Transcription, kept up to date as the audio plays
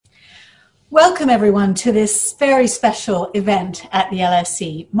Welcome everyone to this very special event at the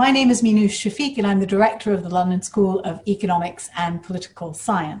LSE. My name is Minouche Shafiq and I'm the Director of the London School of Economics and Political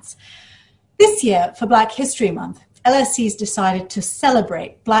Science. This year, for Black History Month, LSE's decided to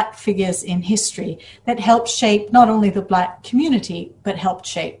celebrate Black figures in history that helped shape not only the Black community, but helped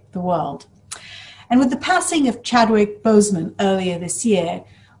shape the world. And with the passing of Chadwick Boseman earlier this year,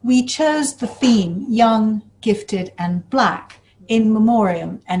 we chose the theme Young, Gifted and Black in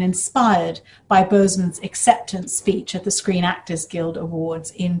memoriam and inspired by Boseman's acceptance speech at the Screen Actors Guild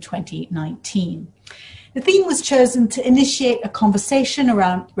Awards in 2019. The theme was chosen to initiate a conversation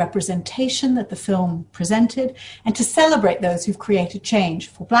around representation that the film presented and to celebrate those who've created change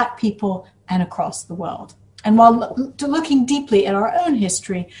for Black people and across the world. And while looking deeply at our own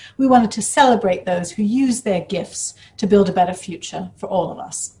history, we wanted to celebrate those who use their gifts to build a better future for all of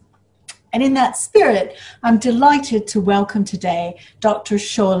us. And in that spirit, I'm delighted to welcome today Dr.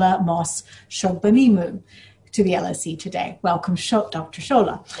 Shola Mos-Shogbamimu to the LSE today. Welcome, Dr.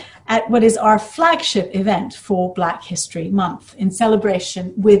 Shola, at what is our flagship event for Black History Month in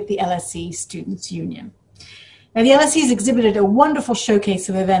celebration with the LSE Students' Union. Now, the LSE has exhibited a wonderful showcase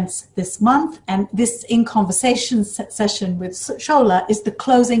of events this month, and this In Conversation session with Shola is the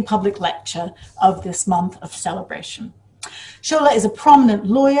closing public lecture of this month of celebration. Shola is a prominent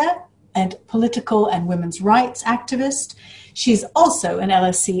lawyer and political and women's rights activist. She's also an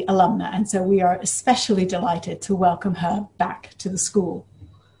LSE alumna, and so we are especially delighted to welcome her back to the school.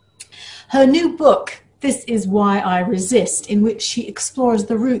 Her new book, This Is Why I Resist, in which she explores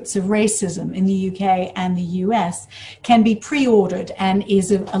the roots of racism in the UK and the US, can be pre-ordered, and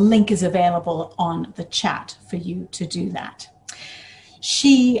a link is available on the chat for you to do that.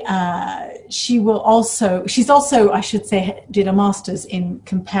 She's also, I should say, did a master's in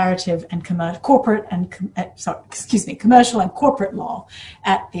comparative and commercial and corporate law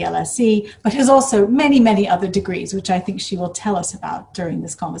at the LSE, but has also many, many other degrees, which I think she will tell us about during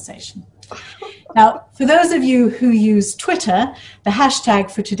this conversation. Now, for those of you who use Twitter, the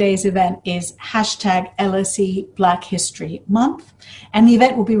hashtag for today's event is hashtag LSE Black History Month, and the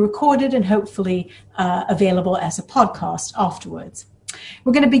event will be recorded and hopefully available as a podcast afterwards.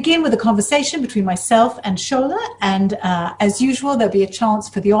 We're going to begin with a conversation between myself and Shola, and as usual, there'll be a chance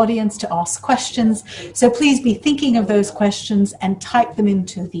for the audience to ask questions. So please be thinking of those questions and type them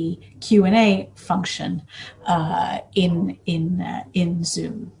into the Q&A function in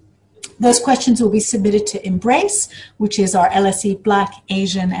Zoom. Those questions will be submitted to Embrace, which is our LSE Black,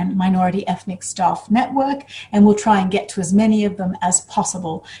 Asian, and Minority Ethnic Staff Network, and we'll try and get to as many of them as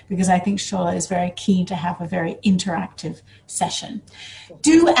possible because I think Shola is very keen to have a very interactive session.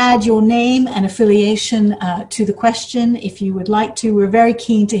 Do add your name and affiliation to the question if you would like to. We're very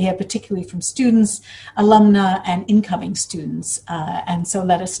keen to hear particularly from students, alumna, and incoming students, and so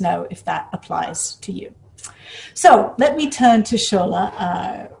let us know if that applies to you. So let me turn to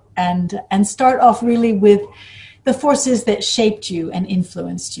Shola and start off really with the forces that shaped you and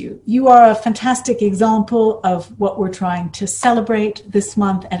influenced you. You are a fantastic example of what we're trying to celebrate this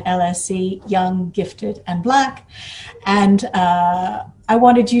month at LSE, Young, Gifted, and Black. And I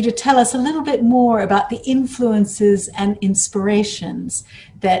wanted you to tell us a little bit more about the influences and inspirations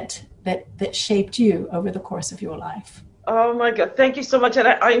that shaped you over the course of your life. Oh my God, thank you so much. And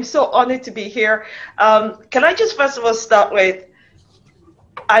I'm so honored to be here. Can I just first of all start with,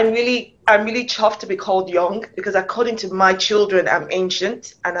 I'm really chuffed to be called young because according to my children, I'm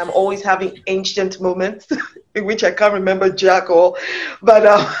ancient and I'm always having ancient moments in which I can't remember jack all. But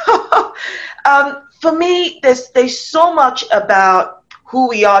for me, there's so much about who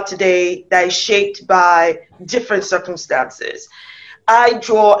we are today that is shaped by different circumstances. I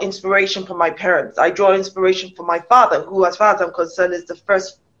draw inspiration from my parents. I draw inspiration from my father, who, as far as I'm concerned, is the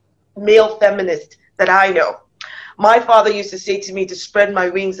first male feminist that I know. My father used to say to me to spread my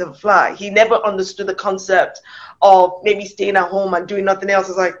wings and fly. He never understood the concept of maybe staying at home and doing nothing else.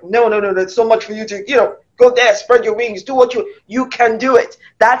 It's like, no, there's so much for you to, go there, spread your wings, do what you can do it.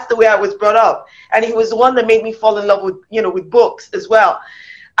 That's the way I was brought up. And he was the one that made me fall in love with, with books as well.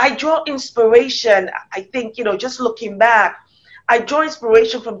 I draw inspiration, I think, just looking back, I draw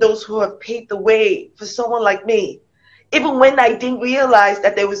inspiration from those who have paved the way for someone like me. Even when I didn't realize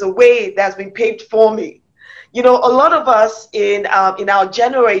that there was a way that's been paved for me. A lot of us in our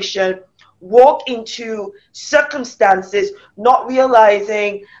generation walk into circumstances not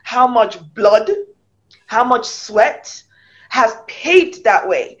realizing how much blood, how much sweat has paved that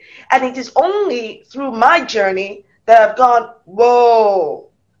way. And it is only through my journey that I've gone, whoa,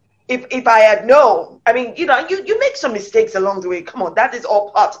 if I had known, I mean, you make some mistakes along the way. Come on, that is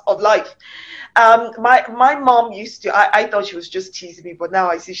all part of life. My mom used to, I thought she was just teasing me, but now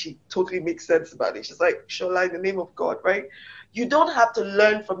I see she totally makes sense about it. She's like, Shola, in the name of God, right? You don't have to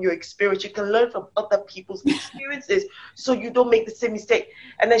learn from your experience. You can learn from other people's experiences so you don't make the same mistake.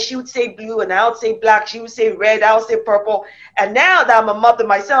 And then she would say blue and I would say black. She would say red, I would say purple. And now that I'm a mother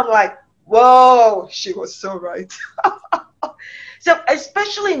myself, I'm like, whoa, she was so right. So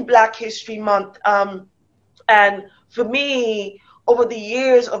especially in Black History Month, and for me, over the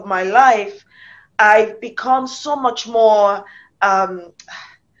years of my life, I've become so much more,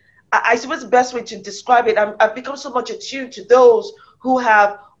 I suppose the best way to describe it, I've become so much attuned to those who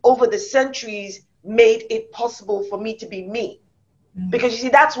have, over the centuries, made it possible for me to be me. Because you see,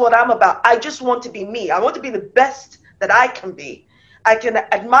 that's what I'm about. I just want to be me. I want to be the best that I can be. I can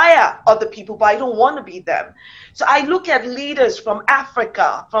admire other people, but I don't want to be them. So I look at leaders from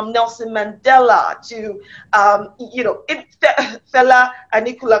Africa, from Nelson Mandela to, Fela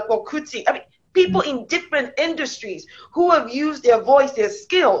Anikulapo Kuti. I mean, people in different industries who have used their voice, their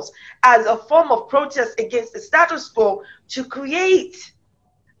skills as a form of protest against the status quo to create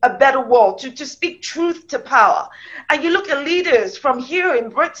a better world, to speak truth to power. And you look at leaders from here in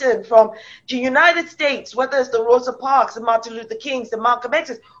Britain, from the United States, whether it's the Rosa Parks, the Martin Luther Kings, the Malcolm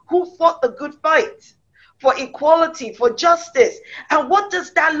X's, who fought the good fight for equality, for justice. And what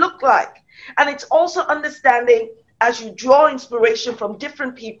does that look like? And it's also understanding, as you draw inspiration from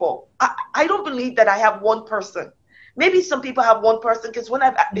different people, I don't believe that I have one person. Maybe some people have one person, because when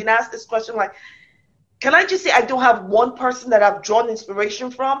I've been asked this question, like, can I just say I don't have one person that I've drawn inspiration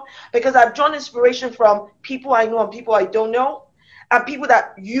from? Because I've drawn inspiration from people I know and people I don't know, and people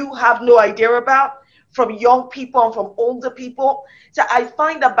that you have no idea about, from young people and from older people. So I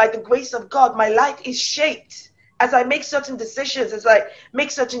find that by the grace of God, my life is shaped as I make certain decisions, as I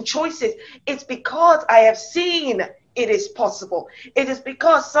make certain choices. It's because I have seen it is possible. It is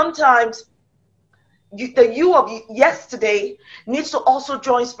because sometimes the you of yesterday needs to also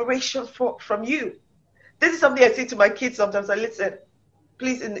draw inspiration from you. This is something I say to my kids sometimes. I listen,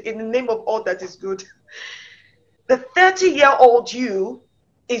 please, in the name of all that is good. The 30-year-old you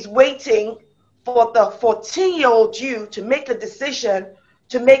is waiting for the 14-year-old you to make a decision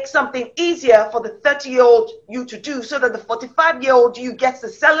to make something easier for the 30-year-old you to do, so that the 45-year-old you gets to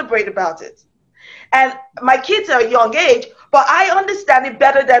celebrate about it. And my kids are a young age, but I understand it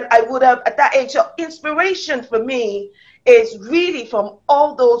better than I would have at that age. So inspiration for me is really from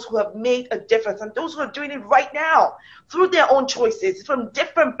all those who have made a difference, and those who are doing it right now through their own choices, from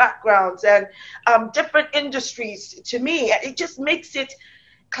different backgrounds and different industries. To me, it just makes it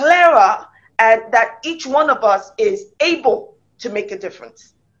clearer, and that each one of us is able to make a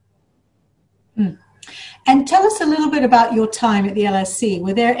difference. And tell us a little bit about your time at the LSE.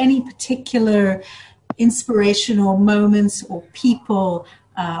 Were there any particular inspirational moments or people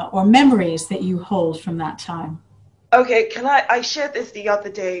or memories that you hold from that time? Okay, I shared this the other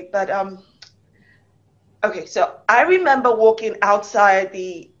day, but okay, so I remember walking outside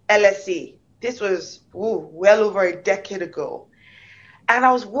the LSE. This was well over a decade ago. And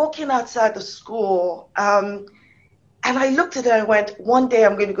I was walking outside the school, and I looked at it and I went, one day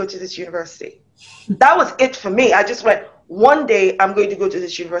I'm going to go to this university. That was it for me. I just went, one day I'm going to go to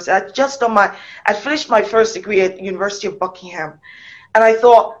this university. I finished my first degree at the University of Buckingham. And I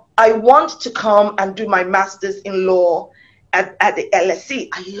thought, I want to come and do my master's in law at the LSE.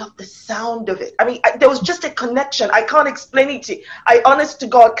 I love the sound of it. I mean, there was just a connection. I can't explain it to you. I, honest to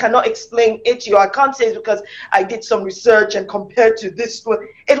God, cannot explain it to you. I can't say it's because I did some research and compared to this school.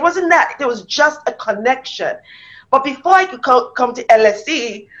 It wasn't that. There was just a connection. But before I could come to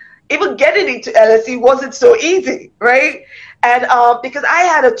LSE, even getting into LSE wasn't so easy, right? And because I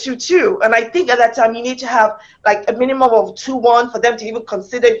had a 2.2, and I think at that time you need to have like a minimum of 2.1 for them to even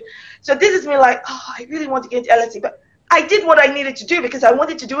consider. So this is me like, I really want to get into LSE, but I did what I needed to do because I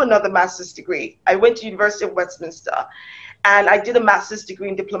wanted to do another master's degree. I went to University of Westminster, and I did a master's degree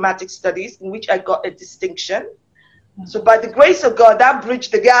in diplomatic studies, in which I got a distinction. So by the grace of God, that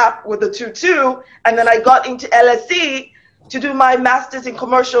bridged the gap with the 2.2, and then I got into LSE to do my master's in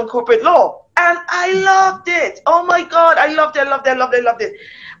commercial and corporate law. And I loved it. Oh my God, I loved it.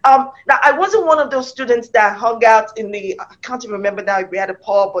 Now, I wasn't one of those students that hung out in the, I can't even remember now if we had a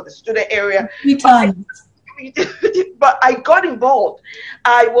pub or the student area. But I got involved.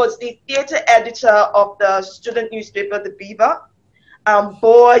 I was the theater editor of the student newspaper, The Beaver.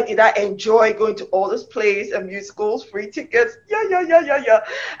 Boy, did I enjoy going to all those plays and musicals, free tickets,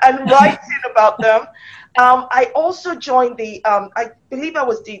 and writing about them. I also joined I believe I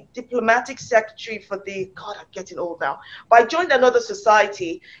was the diplomatic secretary for God, I'm getting old now, but I joined another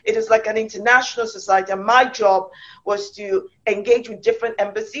society. It is like an international society, and my job was to engage with different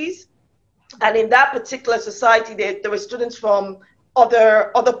embassies. And in that particular society, there were students from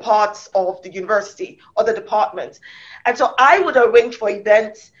other parts of the university, other departments. And so I would arrange for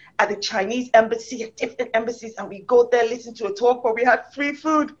events at the Chinese embassy, at different embassies, and we go there, listen to a talk where we had free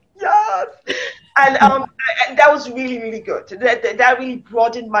food. Yes. And that was really, really good. That really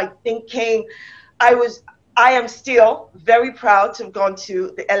broadened my thinking. I am still very proud to have gone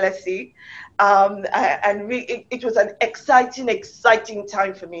to the LSE. It was an exciting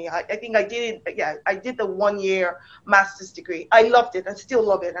time for me. I think I did it. Yeah, I did the 1 year master's degree. I loved it and still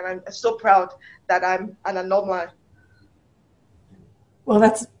love it. And I'm so proud that I'm an alumni. Well,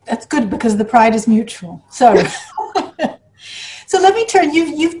 that's good because the pride is mutual. So, so let me turn.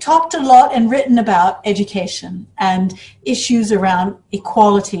 You've talked a lot and written about education and issues around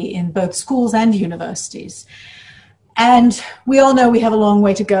equality in both schools and universities. And we all know we have a long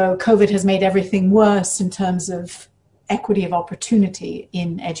way to go. COVID has made everything worse in terms of equity of opportunity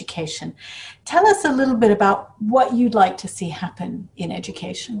in education. Tell us a little bit about what you'd like to see happen in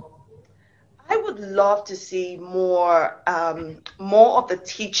education. I would love to see more of the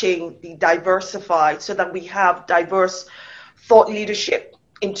teaching be diversified so that we have diverse thought leadership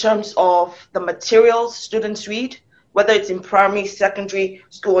in terms of the materials students read, whether it's in primary, secondary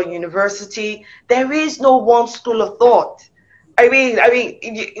school, or university. There is no one school of thought. I mean,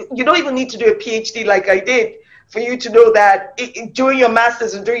 you don't even need to do a PhD like I did for you to know that during your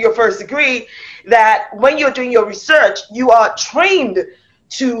master's and during your first degree, that when you're doing your research, you are trained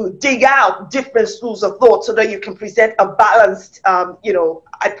to dig out different schools of thought so that you can present a balanced,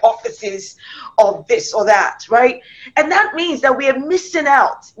 hypothesis of this or that, right? And that means that we are missing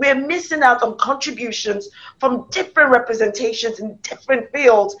out. We are missing out on contributions from different representations in different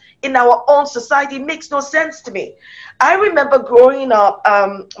fields in our own society. It makes no sense to me. I remember growing up,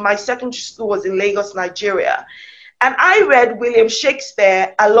 my secondary school was in Lagos, Nigeria, and I read William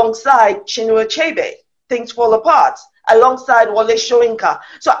Shakespeare alongside Chinua Achebe, Things Fall Apart, alongside Wole Soyinka.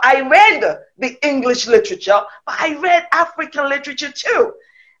 So I read the English literature, but I read African literature too.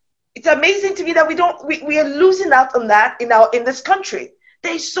 It's amazing to me that we are losing out on that in this country.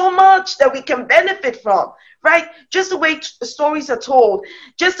 There's so much that we can benefit from, right? Just the way stories are told,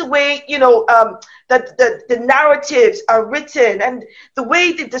 just the way, the narratives are written, and the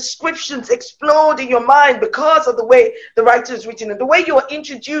way the descriptions explode in your mind because of the way the writer is written, and the way you're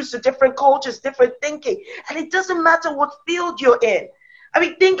introduced to different cultures, different thinking. And it doesn't matter what field you're in. I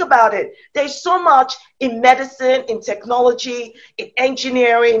mean, think about it. There's so much in medicine, in technology, in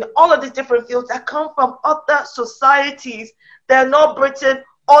engineering, all of these different fields that come from other societies. They're not Britain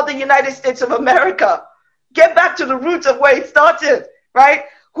or the United States of America. Get back to the roots of where it started, right?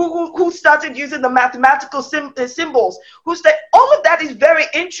 Who started using the mathematical symbols? All of that is very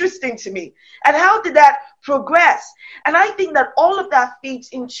interesting to me. And how did that progress? And I think that all of that feeds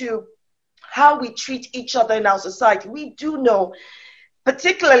into how we treat each other in our society. We do know,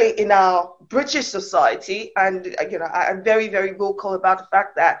 particularly in our British society, and I'm very, very vocal about the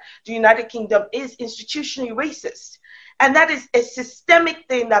fact that the United Kingdom is institutionally racist. And that is a systemic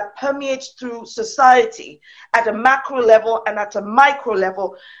thing that permeates through society at a macro level and at a micro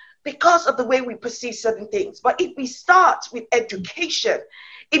level because of the way we perceive certain things. But if we start with education,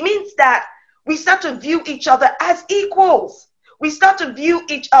 it means that we start to view each other as equals. We start to view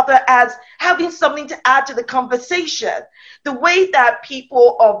each other as having something to add to the conversation. The way that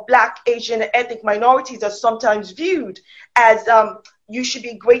people of Black, Asian, and ethnic minorities are sometimes viewed as you should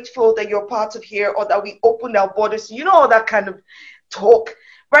be grateful that you're part of here, or that we opened our borders. All that kind of talk,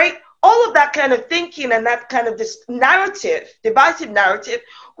 right? All of that kind of thinking and that kind of this narrative, divisive narrative,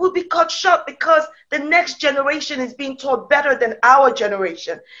 will be cut short because the next generation is being taught better than our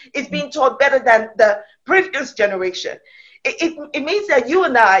generation. It's being taught better than the previous generation. It means that you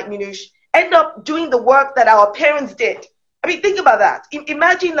and I, Minush, end up doing the work that our parents did. I mean, think about that.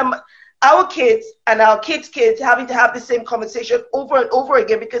 Imagine our kids and our kids' kids having to have the same conversation over and over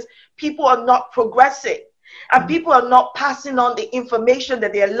again because people are not progressing and people are not passing on the information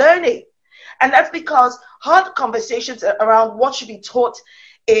that they're learning. And that's because hard conversations around what should be taught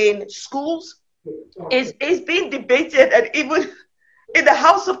in schools is being debated, and even in the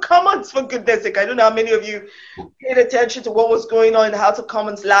House of Commons, for goodness sake. I don't know how many of you paid attention to what was going on in the House of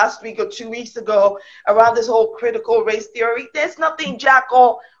Commons last week or 2 weeks ago around this whole critical race theory. There's nothing jack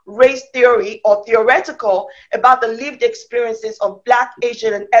or race theory or theoretical about the lived experiences of Black,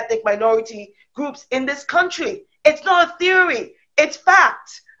 Asian, and ethnic minority groups in this country. It's not a theory, it's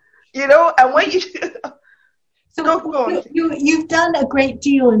fact. And when you So Go on. you've done a great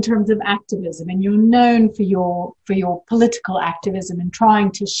deal in terms of activism, and you're known for your political activism and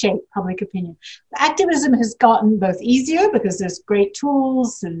trying to shape public opinion. Activism has gotten both easier because there's great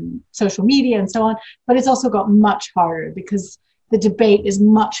tools and social media and so on, but it's also got much harder because the debate is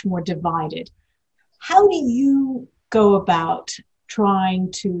much more divided. How do you go about trying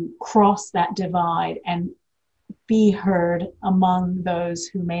to cross that divide and be heard among those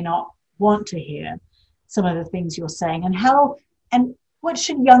who may not want to hear some of the things you're saying, and what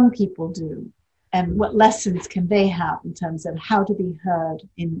should young people do, and what lessons can they have in terms of how to be heard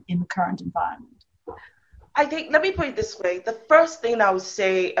in the current environment? I think, let me put it this way. The first thing I would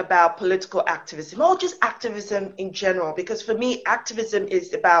say about political activism, or just activism in general, because for me, activism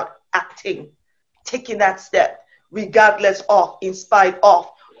is about acting, taking that step, regardless of, in spite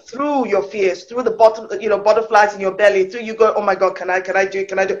of, through your fears, through the butterflies in your belly, through you go, oh my God, can I do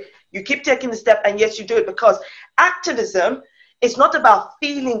it? You keep taking the step, and yes, you do it, because activism is not about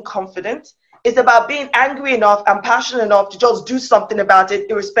feeling confident. It's about being angry enough and passionate enough to just do something about it,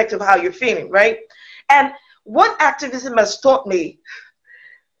 irrespective of how you're feeling, right? And what activism has taught me,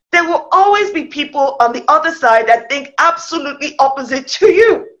 there will always be people on the other side that think absolutely opposite to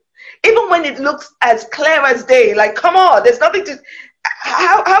you. Even when it looks as clear as day, like, come on, there's nothing to...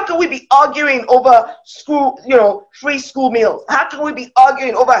 How can we be arguing over school, free school meals? How can we be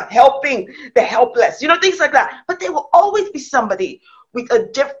arguing over helping the helpless? Things like that. But there will always be somebody with a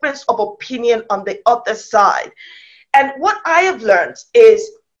difference of opinion on the other side. And what I have learned is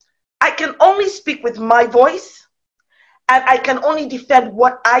I can only speak with my voice, and I can only defend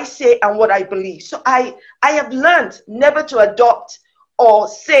what I say and what I believe. So I have learned never to adopt or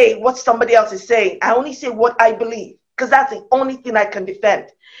say what somebody else is saying. I only say what I believe, because that's the only thing I can defend.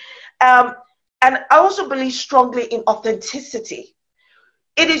 And I also believe strongly in authenticity.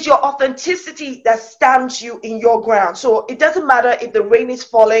 It is your authenticity that stands you in your ground. So it doesn't matter if the rain is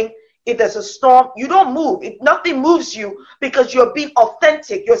falling, if there's a storm, you don't move. If nothing moves you, because you're being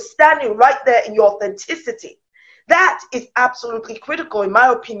authentic. You're standing right there in your authenticity. That is absolutely critical, in my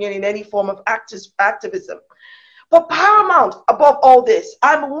opinion, in any form of activism. But paramount above all this,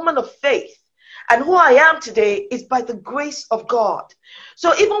 I'm a woman of faith. And who I am today is by the grace of God.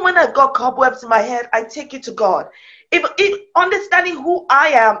 So even when I've got cobwebs in my head, I take it to God. If understanding who I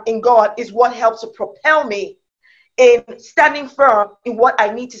am in God is what helps to propel me in standing firm in what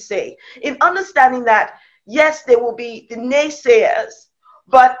I need to say. In understanding that, yes, there will be the naysayers,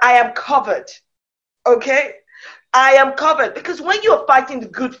 but I am covered. Okay? I am covered. Because when you're fighting the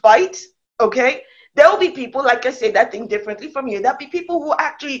good fight, okay, there will be people, like I say, that think differently from you. There'll be people who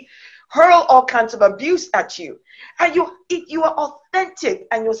actually hurl all kinds of abuse at you. And if you are authentic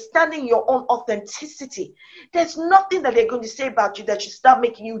and you're standing your own authenticity, there's nothing that they're going to say about you that should start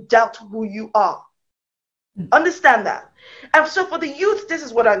making you doubt who you are. Understand that. And so for the youth, this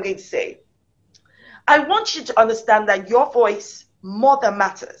is what I'm going to say. I want you to understand that your voice more than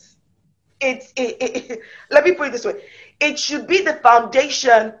matters. Let me put it this way. It should be the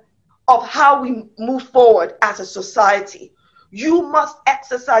foundation of how we move forward as a society. You must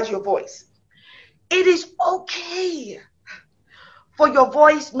exercise your voice. It is okay for your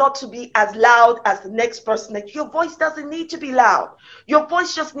voice not to be as loud as the next person. Your voice doesn't need to be loud. Your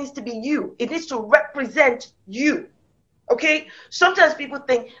voice just needs to be you. It needs to represent you. Okay? Sometimes people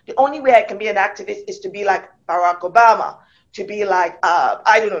think the only way I can be an activist is to be like Barack Obama, to be like,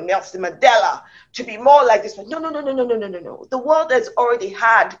 Nelson Mandela, to be more like this. No. The world has already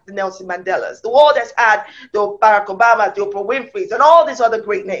had the Nelson Mandelas. The world has had the Barack Obama, the Oprah Winfrey's, and all these other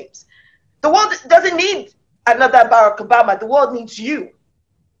great names. The world doesn't need another Barack Obama. The world needs you.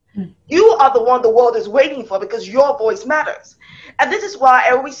 You are the one the world is waiting for, because your voice matters. And this is why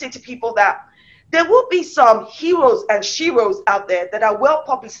I always say to people that there will be some heroes and sheroes out there that are well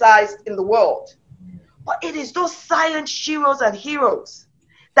publicized in the world. But it is those silent sheroes and heroes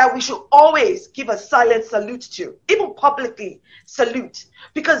that we should always give a silent salute to, even publicly salute,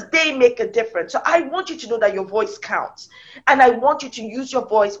 because they make a difference. So I want you to know that your voice counts. And I want you to use your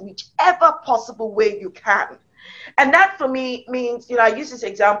voice whichever possible way you can. And that for me means, I use this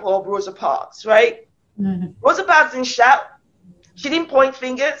example of Rosa Parks, right? Mm-hmm. Rosa Parks didn't shout. She didn't point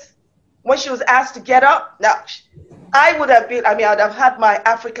fingers. When she was asked to get up, now, I'd have had my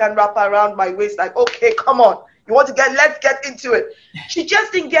African wrapper around my waist, like, okay, come on. You want to let's get into it. She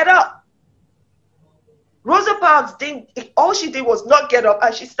just didn't get up. Rosa Parks all she did was not get up,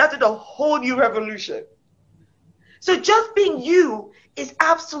 and she started a whole new revolution. So just being you is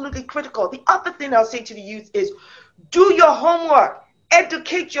absolutely critical. The other thing I'll say to the youth is do your homework,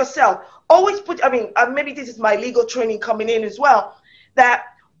 educate yourself. Always maybe this is my legal training coming in as well, that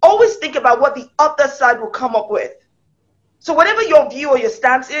always think about what the other side will come up with. So whatever your view or your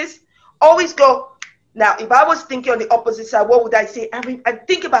stance is, always go, now, if I was thinking on the opposite side, what would I say? And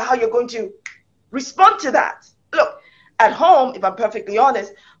think about how you're going to respond to that. Look, at home, if I'm perfectly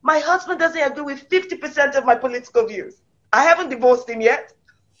honest, my husband doesn't agree with 50% of my political views. I haven't divorced him yet.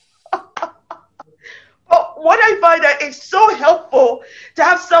 But what I find that it's so helpful to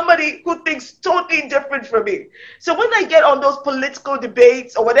have somebody who thinks totally different from me. So when I get on those political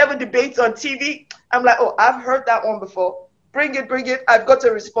debates or whatever debates on TV, I'm like, oh, I've heard that one before. Bring it, bring it. I've got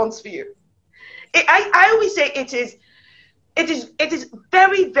a response for you. I always say it is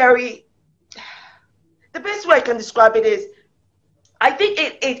very, very, the best way I can describe it is, I think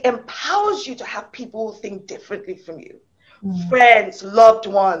it empowers you to have people who think differently from you. Friends, loved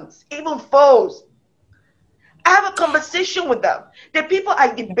ones, even foes. I have a conversation with them. The people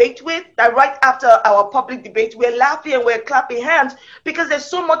I debate with, that right after our public debate, we're laughing and we're clapping hands because there's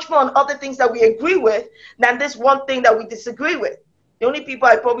so much more on other things that we agree with than this one thing that we disagree with. The only people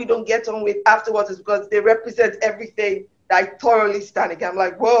I probably don't get on with afterwards is because they represent everything that I thoroughly stand against. I'm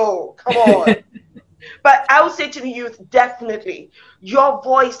like, whoa, come on. But I would say to the youth, definitely, your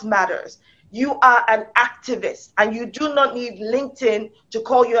voice matters. You are an activist, and you do not need LinkedIn to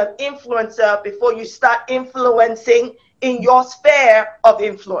call you an influencer before you start influencing in your sphere of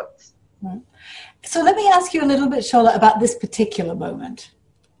influence. So let me ask you a little bit, Shola, about this particular moment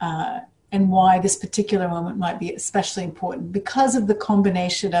and why this particular moment might be especially important because of the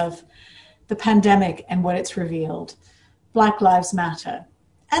combination of the pandemic and what it's revealed, Black Lives Matter,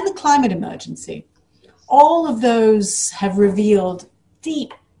 and the climate emergency. All of those have revealed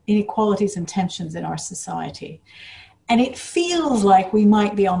deep inequalities and tensions in our society. And it feels like we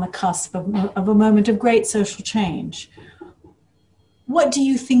might be on the cusp of a moment of great social change. What do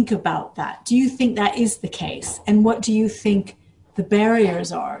you think about that? Do you think that is the case? And what do you think the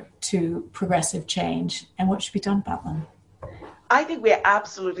barriers are to progressive change and what should be done about them? I think we're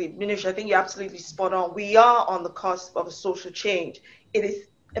absolutely, Minush, I think you're absolutely spot on. We are on the cusp of a social change. It is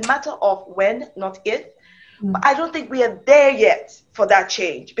a matter of when, not if. But I don't think we are there yet for that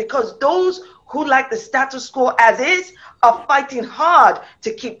change because those who like the status quo as is are fighting hard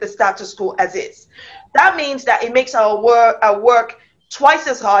to keep the status quo as is. That means that it makes our work twice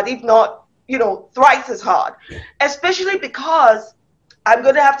as hard, if not, thrice as hard, especially because I'm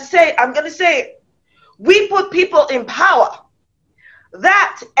going to say it, we put people in power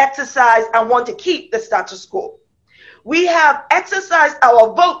that exercise and want to keep the status quo. We have exercised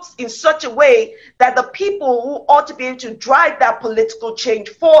our votes in such a way that the people who ought to be able to drive that political change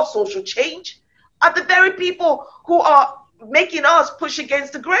for social change are the very people who are making us push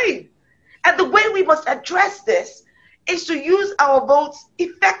against the grain. And the way we must address this is to use our votes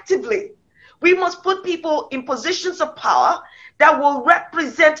effectively. We must put people in positions of power that will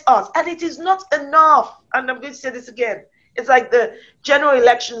represent us. And it is not enough. And I'm going to say this again. It's like the general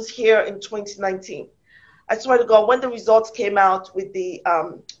elections here in 2019. I swear to God, when the results came out with the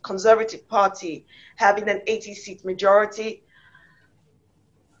Conservative Party having an 80-seat majority,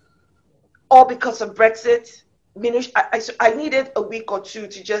 all because of Brexit, I needed a week or two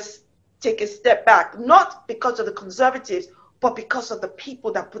to just take a step back, not because of the Conservatives, but because of the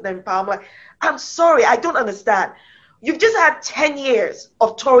people that put them in power. I'm like, I'm sorry, I don't understand. You've just had 10 years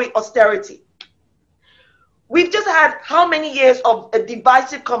of Tory austerity. We've just had how many years of a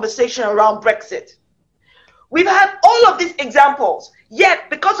divisive conversation around Brexit? We've had all of these examples, yet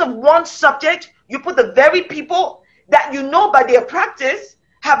because of one subject, you put the very people that you know by their practice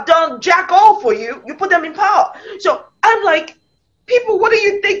have done jack all for you, you put them in power. So I'm like, people, what are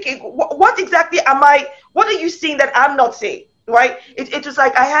you thinking? What exactly what are you seeing that I'm not seeing, right? It was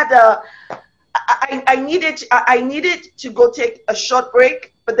like I needed to go take a short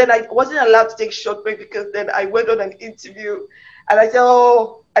break, but then I wasn't allowed to take a short break because then I went on an interview and I said,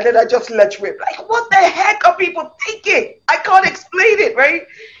 oh, and then I just let rip. Like, what the heck are people thinking? I can't explain it, right?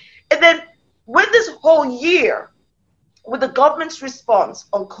 And then when this whole year, with the government's response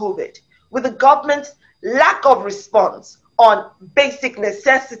on COVID, with the government's lack of response on basic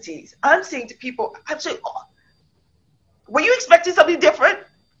necessities, I'm saying to people, oh, were you expecting something different?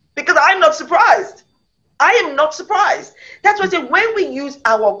 Because I'm not surprised. I am not surprised. That's why I say when we use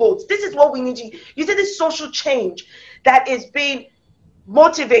our votes, this is what we need to use. This social change that is being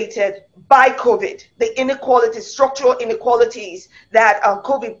motivated by COVID, the inequalities, structural inequalities that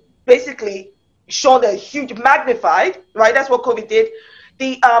COVID basically showed a huge magnified, right? That's what COVID did.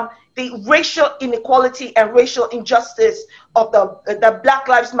 The racial inequality and racial injustice of the Black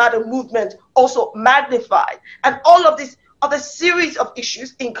Lives Matter movement also magnified. And all of this, of a series of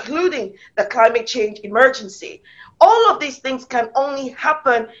issues, including the climate change emergency. All of these things can only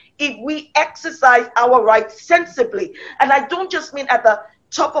happen if we exercise our rights sensibly. And I don't just mean at the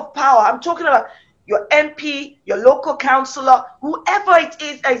top of power. I'm talking about your MP, your local councillor, whoever it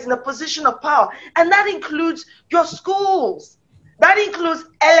is that is in a position of power. And that includes your schools. That includes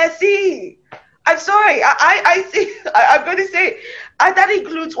LSE. I'm sorry, I'm going to say, that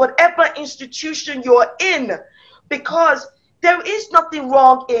includes whatever institution you're in, because there is nothing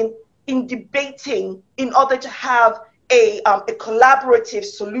wrong in debating in order to have a collaborative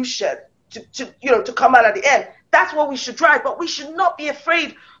solution to come out at the end. That's what we should try, but we should not be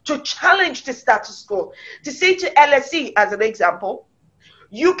afraid to challenge the status quo. To say to LSE, as an example,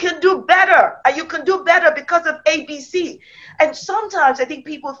 you can do better, and you can do better because of ABC. And sometimes I think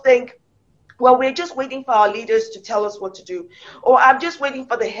people think, well, we're just waiting for our leaders to tell us what to do. Or I'm just waiting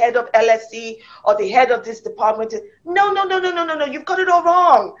for the head of LSE or the head of this department. No. You've got it all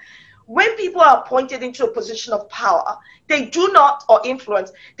wrong. When people are appointed into a position of power, they do not, or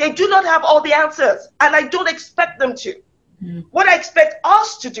influence, they do not have all the answers. And I don't expect them to. What I expect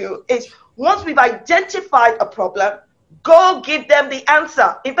us to do is, once we've identified a problem, go give them the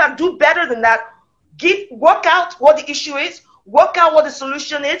answer. In fact, do better than that. Work out what the issue is, work out what the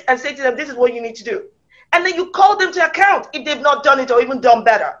solution is, and say to them, this is what you need to do. And then you call them to account if they've not done it or even done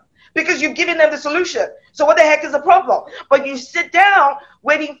better, because you've given them the solution. So what the heck is the problem? But you sit down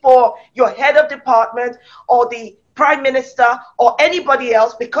waiting for your head of department or the prime minister or anybody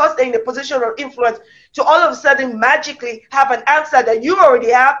else, because they're in a position of influence, to all of a sudden magically have an answer that you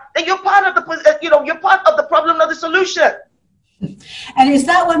already have, then you're part of the, you're part of the problem, not the solution. And is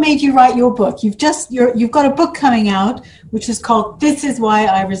that what made you write your book? You've got a book coming out which is called "This Is Why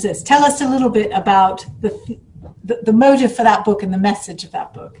I Resist." Tell us a little bit about the motive for that book and the message of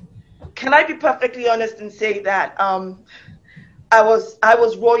that book. Can I be perfectly honest and say that I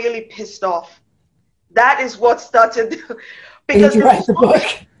was royally pissed off. That is what started because you write the book.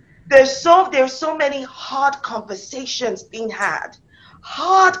 There's so many hard conversations being had,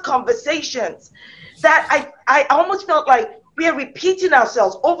 hard conversations that I almost felt like we are repeating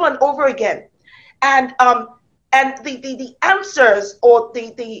ourselves over and over again, and the answers or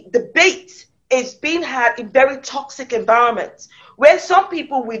the debate is being had in very toxic environments where some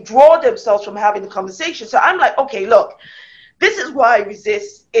people withdraw themselves from having the conversation. So I'm like, okay, look, this is why I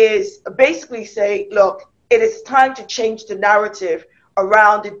resist is basically say, look, it is time to change the narrative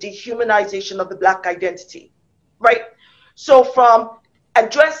around the dehumanization of the Black identity, right? So from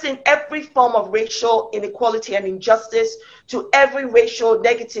addressing every form of racial inequality and injustice to every racial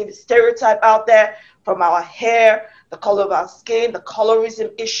negative stereotype out there, from our hair, the color of our skin, the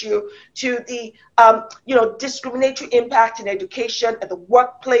colorism issue, to the discriminatory impact in education and the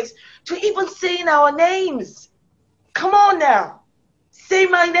workplace, to even saying our names. Come on now, say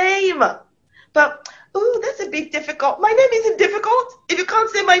my name. But that's a bit difficult. My name isn't difficult. If you can't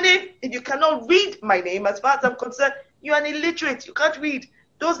say my name, if you cannot read my name, as far as I'm concerned, you're an illiterate. You can't read.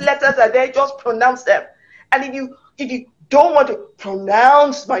 Those letters are there, just pronounce them. And if you don't want to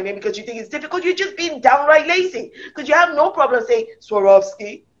pronounce my name because you think it's difficult, you're just being downright lazy. Because you have no problem saying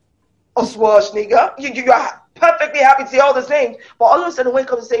Swarovski or Schwarzenegger. You are perfectly happy to say all those names. But all of a sudden,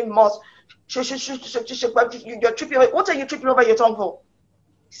 wake up and say Mos. You're tripping. What are you tripping over your tongue for?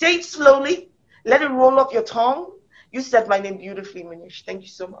 Say it slowly. Let it roll off your tongue. You said my name beautifully, Manish. Thank you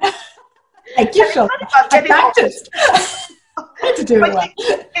so much. Thank you, Shola. I practiced.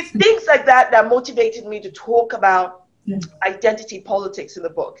 It's things like that that motivated me to talk about identity politics in the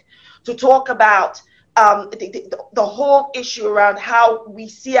book, to talk about the whole issue around how we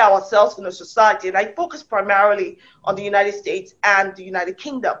see ourselves in a society. And I focus primarily on the United States and the United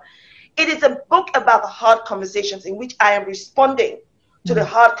Kingdom. It is a book about the hard conversations in which I am responding to the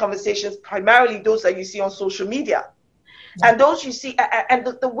hard conversations, primarily those that you see on social media. And those you see, and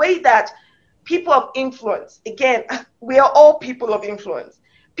the way that people of influence, again, we are all people of influence.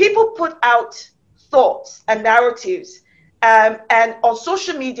 People put out thoughts and narratives, and on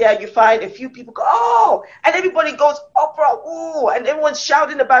social media, you find a few people go, oh, and everybody goes, Oprah, ooh, and everyone's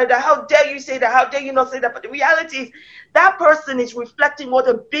shouting about it. How dare you say that? How dare you not say that? But the reality is that person is reflecting what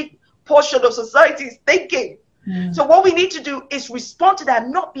a big portion of society is thinking. So what we need to do is respond to that,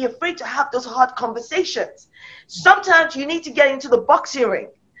 not be afraid to have those hard conversations. Sometimes you need to get into the boxing ring,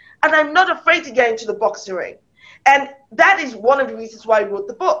 and I'm not afraid to get into the boxing ring. And that is one of the reasons why I wrote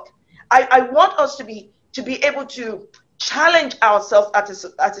the book. I want us to be able to challenge ourselves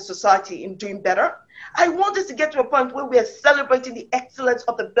as a society in doing better. I want us to get to a point where we are celebrating the excellence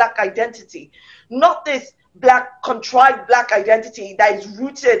of the Black identity, not this contrived Black identity that is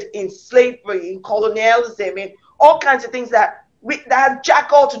rooted in slavery, in colonialism, in all kinds of things that have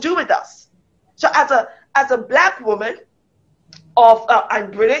jack all to do with us. So as a black woman,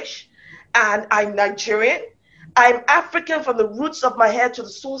 I'm British and I'm Nigerian. I'm African from the roots of my head to the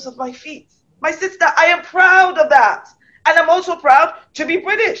soles of my feet. My sister, I am proud of that. And I'm also proud to be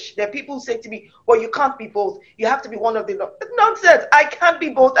British. There are people who say to me, well, you can't be both. You have to be one of the nonsense. I can't be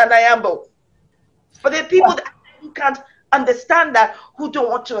both and I am both. But there are people who can't understand that, who don't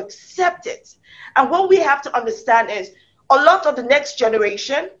want to accept it. And what we have to understand is a lot of the next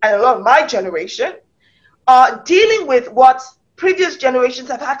generation and a lot of my generation are dealing with what previous generations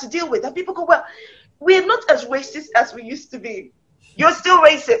have had to deal with. And people go, well, we're not as racist as we used to be. You're still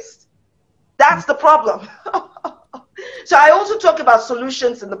racist. That's the problem. So I also talk about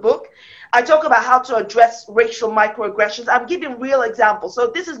solutions in the book. I talk about how to address racial microaggressions. I'm giving real examples.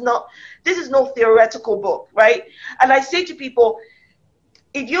 So this is no theoretical book, right? And I say to people,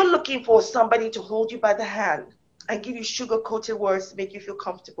 if you're looking for somebody to hold you by the hand and give you sugar-coated words to make you feel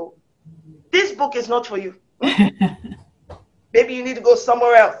comfortable, this book is not for you. Maybe you need to go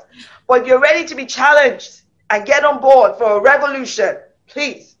somewhere else. But if you're ready to be challenged and get on board for a revolution,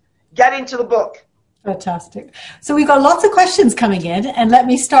 please get into the book. Fantastic. So we've got lots of questions coming in, and let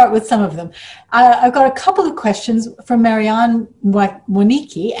me start with some of them. I've got a couple of questions from Marianne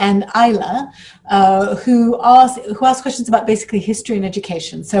Moniki and Isla, who ask questions about basically history and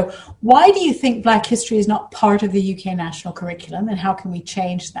education. So why do you think Black history is not part of the UK national curriculum, and how can we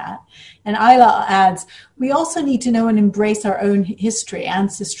change that? And Isla adds, we also need to know and embrace our own history,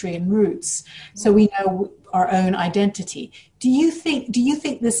 ancestry, and roots, so we know our own identity. Do you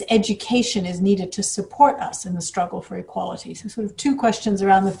think this education is needed to support us in the struggle for equality? So sort of two questions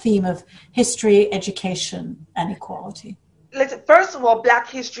around the theme of history, education, and equality. Listen, first of all, Black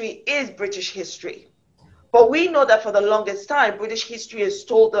history is British history. But we know that for the longest time, British history has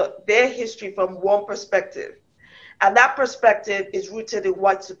told their history from one perspective. And that perspective is rooted in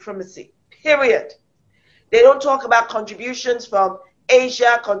white supremacy, period. They don't talk about contributions from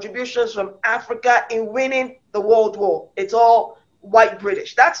Asia, contributions from Africa in winning the World War. It's all white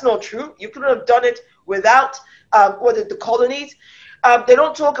British. That's not true. You couldn't have done it without the colonies. They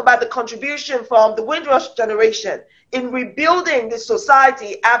don't talk about the contribution from the Windrush generation in rebuilding this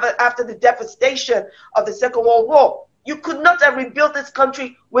society after the devastation of the Second World War. You could not have rebuilt this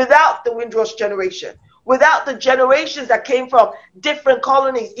country without the Windrush generation, without the generations that came from different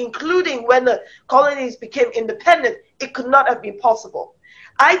colonies, including when the colonies became independent. It could not have been possible.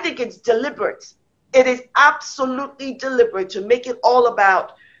 I think it's deliberate. It is absolutely deliberate to make it all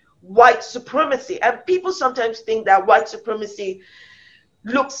about white supremacy. And people sometimes think that white supremacy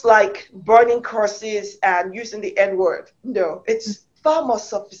looks like burning curses and using the N-word. No, it's far more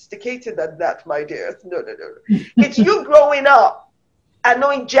sophisticated than that, my dear. No. It's you growing up and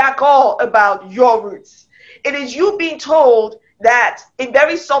knowing jack all about your roots. It is you being told that in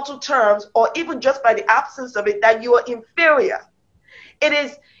very subtle terms, or even just by the absence of it, that you are inferior. It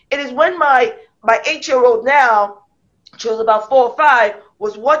is when my 8-year-old now, she was about 4 or 5,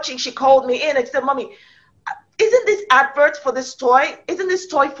 was watching, she called me in and said, Mommy, isn't this advert for this toy? Isn't this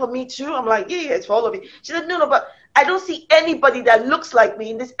toy for me too? I'm like, yeah, it's for all of you. She said, no, but I don't see anybody that looks like me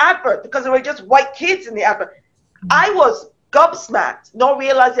in this advert, because there were just white kids in the advert. I was gobsmacked, not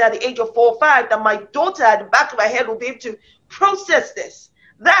realizing at the age of 4 or 5 that my daughter at the back of my head would be able to process this.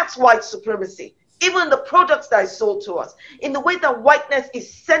 That's white supremacy. Even the products that is sold to us, in the way that whiteness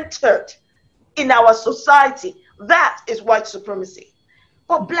is centered in our society, that is white supremacy.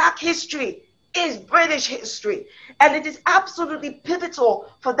 But Black history is British history, and it is absolutely pivotal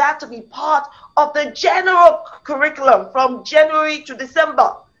for that to be part of the general curriculum from January to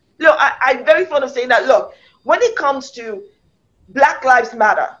December. Look, I'm very fond of saying that, look, when it comes to Black Lives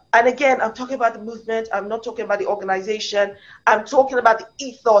Matter, and again, I'm talking about the movement, I'm not talking about the organization, I'm talking about the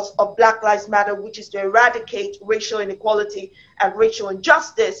ethos of Black Lives Matter, which is to eradicate racial inequality and racial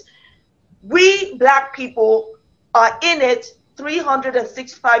injustice. We Black people are in it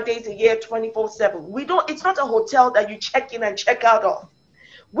 365 days a year, 24/7. It's not a hotel that you check in and check out of,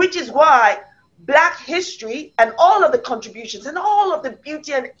 which is why Black history and all of the contributions and all of the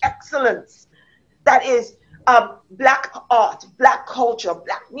beauty and excellence that is Black art, Black culture,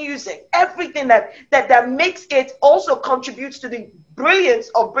 Black music, everything that makes it also contributes to the brilliance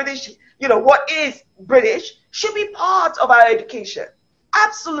of British, what is British, should be part of our education.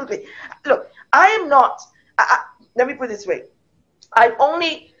 Absolutely. Look, I am not, let me put it this way. I've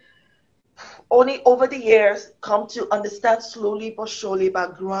only only over the years come to understand slowly but surely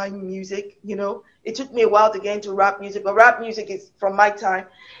about grime music. It took me a while to get into rap music, but rap music is from my time.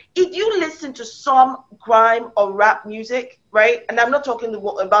 If you listen to some grime or rap music, right, and I'm not talking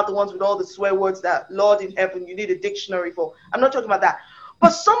about the ones with all the swear words that, Lord in heaven, you need a dictionary for. I'm not talking about that. But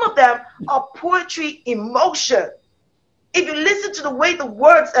some of them are poetry in motion. If you listen to the way the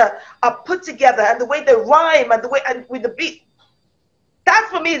words are put together and the way they rhyme and the way and with the beat, that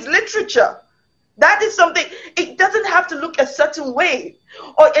for me is literature. That is something, it doesn't have to look a certain way.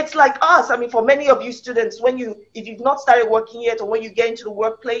 Or it's like us. I mean, for many of you students, if you've not started working yet, or when you get into the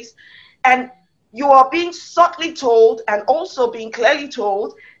workplace, and you are being subtly told and also being clearly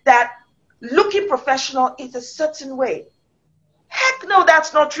told that looking professional is a certain way. Heck no,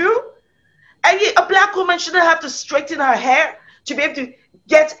 that's not true. And a black woman shouldn't have to straighten her hair to be able to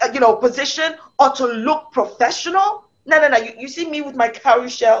get a position or to look professional. No. You see me with my cowrie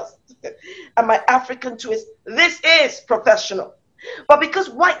shells and my African twist. This is professional. But because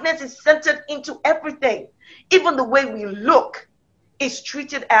whiteness is centered into everything, even the way we look is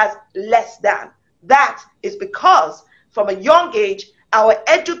treated as less than. That is because from a young age, our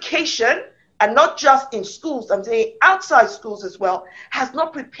education, and not just in schools, I'm saying outside schools as well, has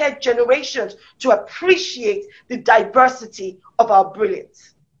not prepared generations to appreciate the diversity of our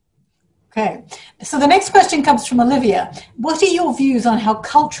brilliance. Okay, so the next question comes from Olivia. What are your views on how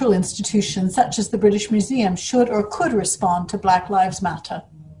cultural institutions such as the British Museum should or could respond to Black Lives Matter?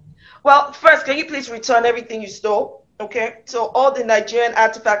 Well, first, can you please return everything you stole? Okay, so all the Nigerian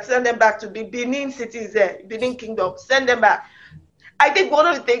artifacts, send them back to Benin cities there, Benin Kingdom, send them back. I think one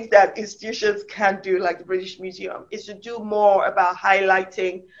of the things that institutions can do, like the British Museum, is to do more about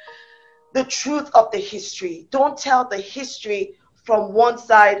highlighting the truth of the history. Don't tell the history from one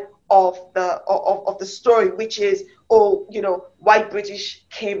side of the story, which is, white British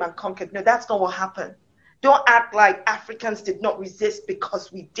came and conquered. No, that's not what happened. Don't act like Africans did not resist,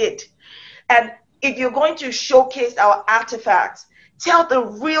 because we did. And if you're going to showcase our artifacts, tell the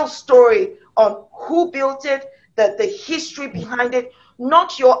real story on who built it, the history behind it,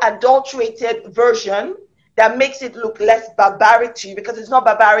 not your adulterated version that makes it look less barbaric to you, because it's not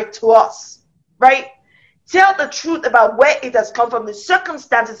barbaric to us, right? Tell the truth about where it has come from, the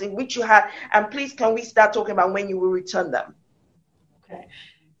circumstances in which you had, and please, can we start talking about when you will return them? Okay.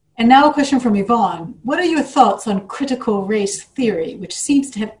 And now a question from Yvonne. What are your thoughts on critical race theory, which seems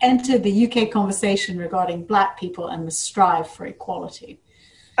to have entered the UK conversation regarding Black people and the strive for equality?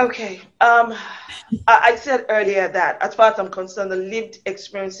 Okay. I said earlier that, as far as I'm concerned, the lived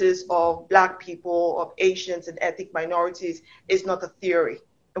experiences of Black people, of Asians and ethnic minorities is not a theory.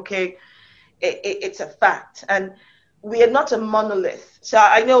 Okay. It's a fact. And we are not a monolith. So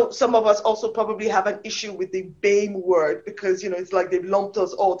I know some of us also probably have an issue with the BAME word, because, it's like they've lumped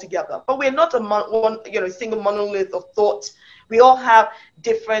us all together. But we're not a single monolith of thought. We all have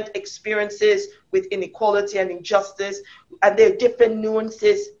different experiences with inequality and injustice, and there are different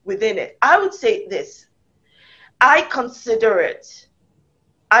nuances within it. I would say this. I could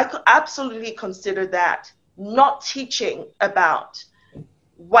absolutely consider that not teaching about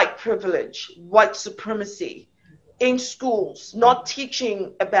white privilege, white supremacy in schools, not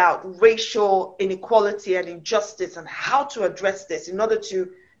teaching about racial inequality and injustice and how to address this in order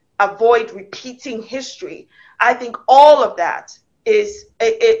to avoid repeating history. I think all of that is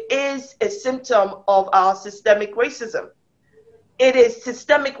a symptom of our systemic racism. It is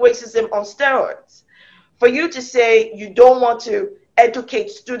systemic racism on steroids. For you to say you don't want to educate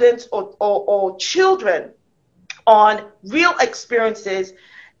students or children on real experiences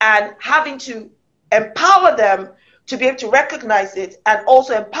and having to empower them to be able to recognize it, and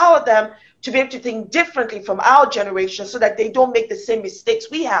also empower them to be able to think differently from our generation so that they don't make the same mistakes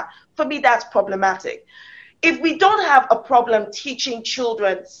we have. For me, that's problematic. If we don't have a problem teaching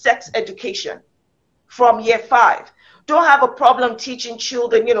children sex education from year 5, don't have a problem teaching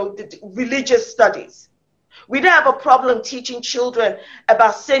children, religious studies. We don't have a problem teaching children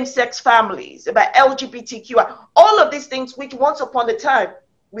about same-sex families, about LGBTQI, all of these things which once upon a time,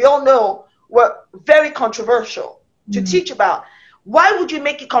 we all know were very controversial to teach about. Why would you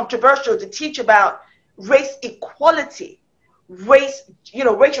make it controversial to teach about race equality,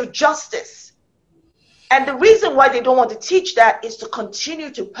 racial justice? And the reason why they don't want to teach that is to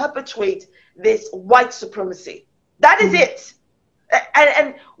continue to perpetuate this white supremacy. That is it.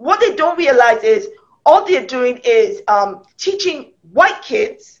 And what they don't realize is all they're doing is teaching white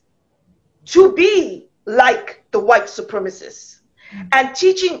kids to be like the white supremacists, and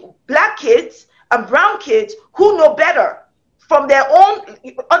teaching Black kids and brown kids who know better from their own.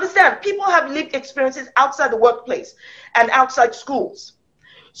 Understand, people have lived experiences outside the workplace and outside schools.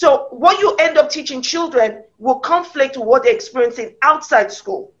 So what you end up teaching children will conflict with what they're experiencing outside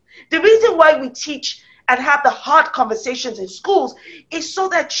school. The reason why we teach and have the hard conversations in schools is so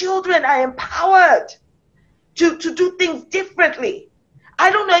that children are empowered to do things differently.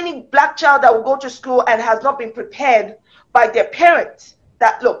 I don't know any black child that will go to school and has not been prepared by their parents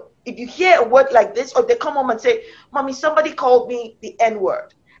that, look, if you hear a word like this, or they come home and say, Mommy, somebody called me the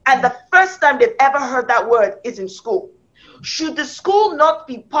N-word, and the first time they've ever heard that word is in school. Should the school not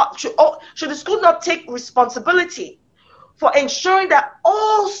be should the school not take responsibility for ensuring that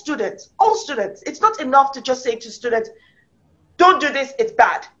all students, it's not enough to just say to students, don't do this, it's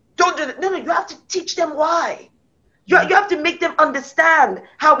bad. Don't do that. No, you have to teach them why. You have to make them understand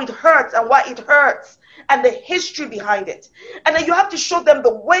how it hurts and why it hurts and the history behind it. And then you have to show them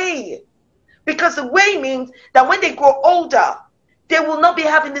the way, because the way means that when they grow older, they will not be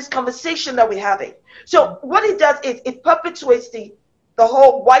having this conversation that we're having. So what it does is it perpetuates the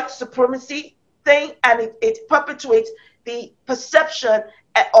whole white supremacy thing, and it perpetuates the perception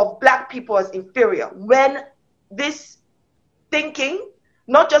of black people as inferior. When this thinking,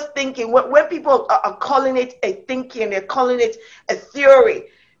 not just thinking, when people are calling it a thinking, they're calling it a theory.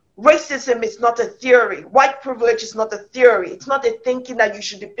 Racism is not a theory. White privilege is not a theory. It's not a thinking that you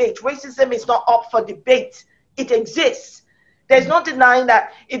should debate. Racism is not up for debate. It exists. There's no denying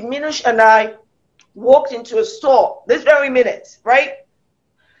that if Minush and I walked into a store this very minute, right?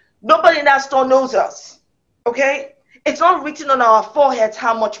 Nobody in that store knows us, okay? It's not written on our foreheads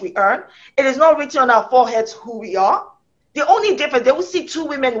how much we earn. It is not written on our foreheads who we are. The only difference, they will see two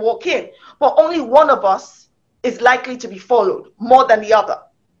women walk in, but only one of us is likely to be followed more than the other.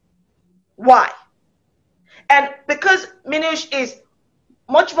 Why? And because Minush is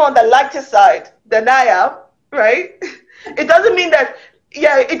much more on the lighter side than I am, right? It doesn't mean that,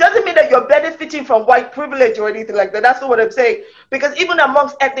 it doesn't mean that you're benefiting from white privilege or anything like that. That's not what I'm saying. Because even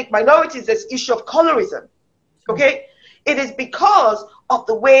amongst ethnic minorities, there's issue of colorism, okay? It is because of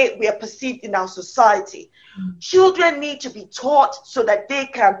the way we are perceived in our society. Children need to be taught so that they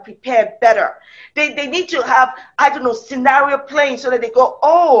can prepare better. They need to have, I don't know, scenario playing so that they go,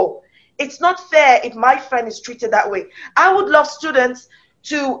 oh, it's not fair if my friend is treated that way. I would love students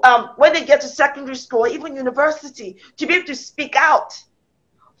to, when they get to secondary school, or even university, to be able to speak out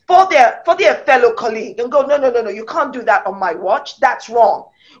for their fellow colleague and go, no, you can't do that on my watch. That's wrong.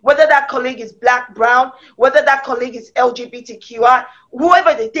 Whether that colleague is black, brown, whether that colleague is LGBTQI,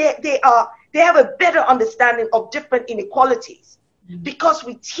 whoever they have a better understanding of different inequalities, because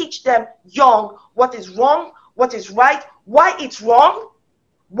we teach them young what is wrong, what is right, why it's wrong,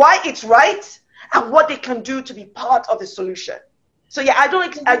 why it's right, and what they can do to be part of the solution. So yeah, I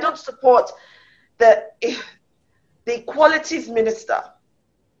don't support the equalities minister,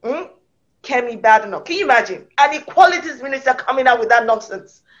 Kemi Badenoch. Can you imagine an equalities minister coming out with that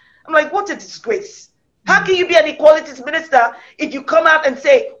nonsense? I'm like, what a disgrace. How can you be an equalities minister if you come out and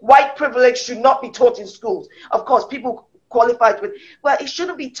say white privilege should not be taught in schools? Of course, people qualify with, well, it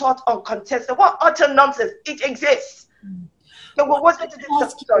shouldn't be taught uncontested. What utter nonsense. It exists. So what's the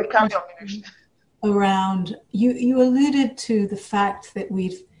difference? Sorry, carry on. Around, you alluded to the fact that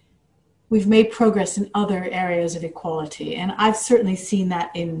we've made progress in other areas of equality, and I've certainly seen that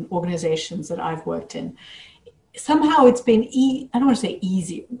in organizations that I've worked in. Somehow it's been, I don't want to say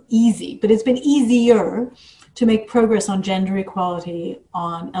easy, but it's been easier to make progress on gender equality,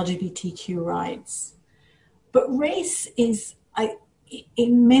 on LGBTQ rights. But race is,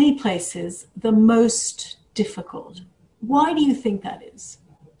 in many places, the most difficult. Why do you think that is?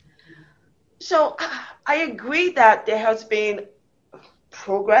 So I agree that there has been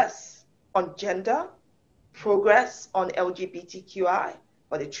progress on gender, progress on LGBTQI,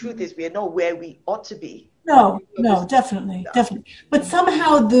 but the truth is we are not where we ought to be. No, definitely. But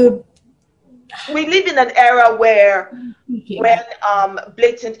somehow we live in an era where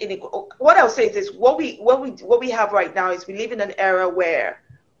blatant inequality. What I'll say is this: what we have right now is we live in an era where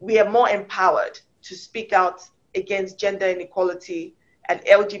we are more empowered to speak out against gender inequality and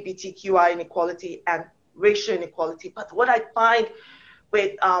LGBTQI inequality and racial inequality. But what I find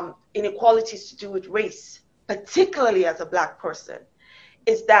with inequalities to do with race, particularly as a black person,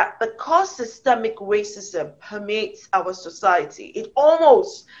 is that because systemic racism permeates our society, it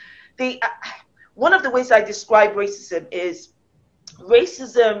almost, one of the ways I describe racism is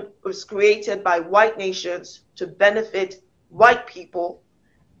racism was created by white nations to benefit white people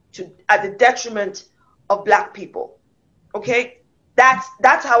at the detriment of black people. Okay?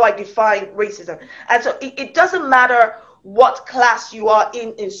 That's how I define racism. And so it doesn't matter what class you are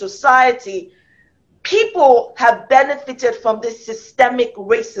in society, people have benefited from this systemic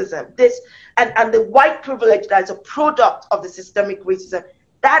racism, and the white privilege that is a product of the systemic racism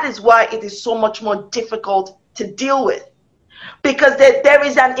That is why it is so much more difficult to deal with. Because there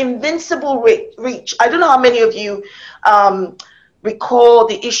is an invincible reach. I don't know how many of you recall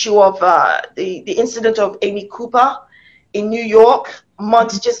the issue of the incident of Amy Cooper in New York,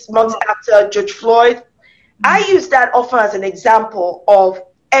 months after George Floyd. I use that often as an example of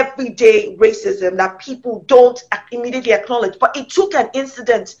everyday racism that people don't immediately acknowledge. But it took an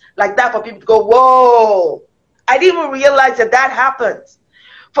incident like that for people to go, whoa, I didn't even realize that that happened.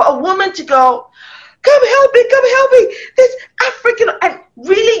 For a woman to go, come help me, this African, and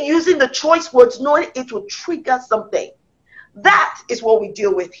really using the choice words, knowing it will trigger something. That is what we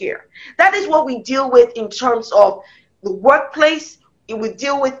deal with here. That is what we deal with in terms of the workplace. It would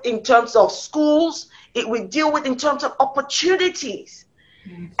deal with in terms of schools. It would deal with in terms of opportunities.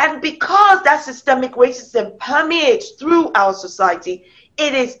 And because that systemic racism permeates through our society,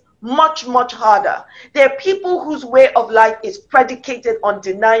 it is much, much harder. There are people whose way of life is predicated on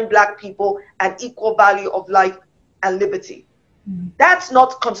denying Black people an equal value of life and liberty. That's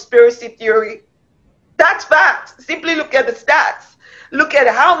not conspiracy theory. That's fact. Simply look at the stats. Look at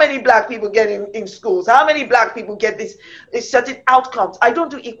how many Black people get in schools, how many Black people get these certain outcomes. I don't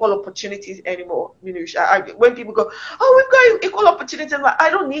do equal opportunities anymore, Minouche. When people go, oh, we've got equal opportunities, I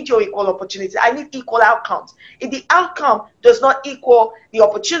don't need your equal opportunity. I need equal outcomes. If the outcome does not equal the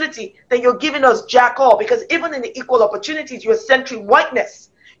opportunity, then you're giving us jack all, because even in the equal opportunities, you're centering whiteness.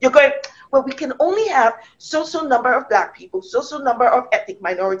 You're going, well, we can only have so number of Black people, so number of ethnic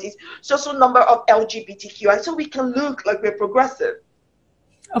minorities, so number of LGBTQI, so we can look like we're progressive.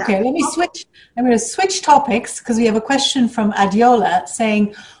 Okay, let me switch. I'm going to switch topics because we have a question from Adiola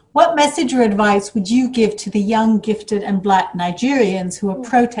saying, what message or advice would you give to the young, gifted and Black Nigerians who are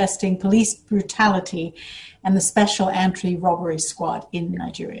protesting police brutality and the special anti-robbery squad in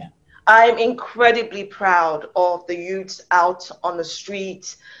Nigeria? I'm incredibly proud of the youths out on the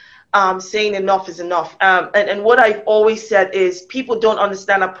street saying enough is enough. And what I've always said is people don't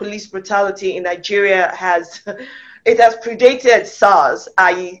understand that police brutality in Nigeria has predated SARS,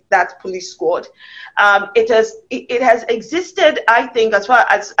 i.e. that police squad. It has existed, I think, as far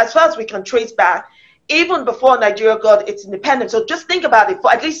as we can trace back, even before Nigeria got its independence. So just think about it,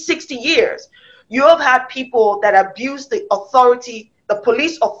 for at least 60 years, you have had people that abuse the authority, the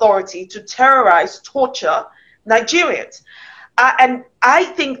police authority, to terrorize, torture Nigerians. And I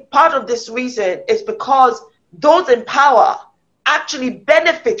think part of this reason is because those in power actually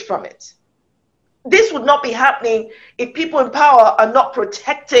benefit from it. This would not be happening if people in power are not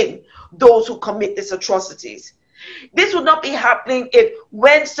protecting those who commit these atrocities. This would not be happening if,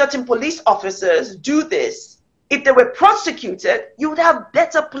 when certain police officers do this, if they were prosecuted, you would have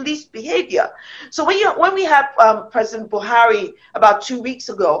better police behavior. So when we had President Buhari about 2 weeks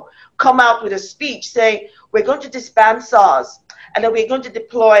ago come out with a speech saying, we're going to disband SARS and then we're going to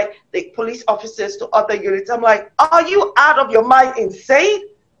deploy the police officers to other units, I'm like, are you out of your mind insane?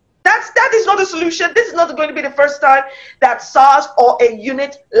 That is not a solution. This is not going to be the first time that SARS or a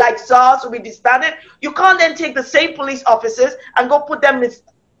unit like SARS will be disbanded. You can't then take the same police officers and go put them in.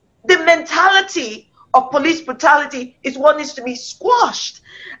 The mentality of police brutality is what needs to be squashed.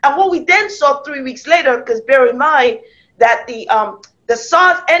 And what we then saw 3 weeks later, because bear in mind that the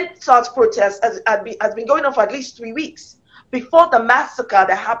SARS and SARS protest has been going on for at least 3 weeks before the massacre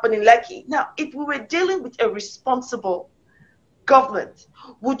that happened in Lekki. Now, if we were dealing with a responsible government,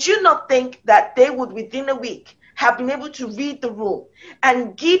 would you not think that they would within a week have been able to read the room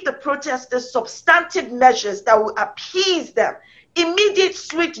and give the protesters substantive measures that will appease them? Immediate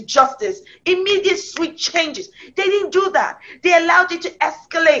swift justice, immediate swift changes. They didn't do that. They allowed it to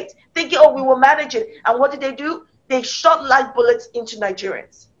escalate, thinking, oh, we will manage it. And what did they do? They shot live bullets into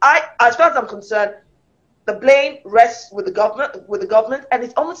Nigerians. As far as I'm concerned, the blame rests with the government, and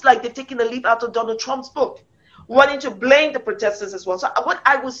it's almost like they're taking a leaf out of Donald Trump's book, wanting to blame the protesters as well. So what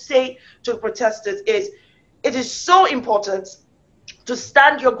I would say to the protesters is, it is so important to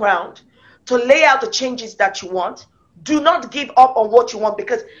stand your ground, to lay out the changes that you want. Do not give up on what you want,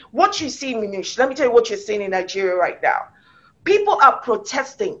 because what you see, Minouche, let me tell you what you're seeing in Nigeria right now. People are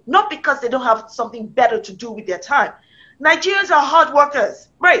protesting, not because they don't have something better to do with their time. Nigerians are hard workers,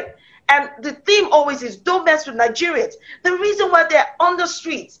 right? And the theme always is, don't mess with Nigerians. The reason why they're on the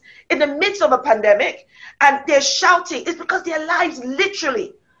streets in the midst of a pandemic and they're shouting is because their lives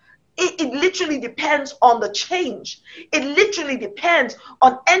literally, it literally depends on the change. It literally depends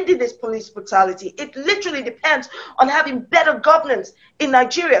on ending this police brutality. It literally depends on having better governance in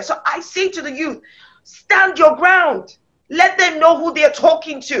Nigeria. So I say to the youth, stand your ground. Let them know who they're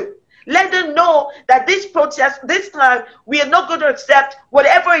talking to. Let them know that this protest, this time, we are not going to accept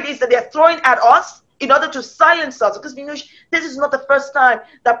whatever it is that they're throwing at us. in order to silence us. Because this is not the first time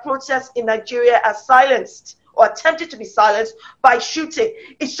that protests in Nigeria are silenced or attempted to be silenced by shooting.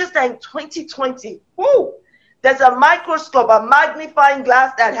 It's just that in 2020, there's a microscope, a magnifying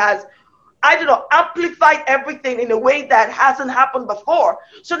glass that has, I don't know, amplified everything in a way that hasn't happened before.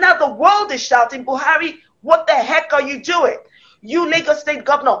 So now the world is shouting, Buhari, what the heck are you doing? You Lagos State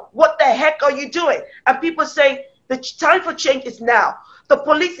governor, what the heck are you doing? And people say the time for change is now. The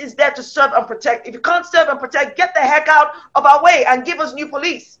police is there to serve and protect. If you can't serve and protect, get the heck out of our way and give us new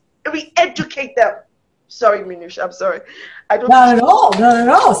police. And we educate them. Sorry, Minush, I'm sorry. I don't. Not at all, not at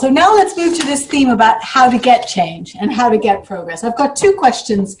all. So now let's move to this theme about how to get change and how to get progress. I've got two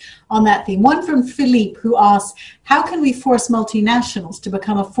questions on that theme. One from Philippe, who asks, how can we force multinationals to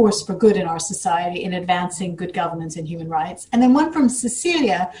become a force for good in our society in advancing good governance and human rights? And then one from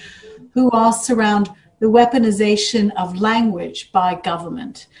Cecilia, who asks around the weaponization of language by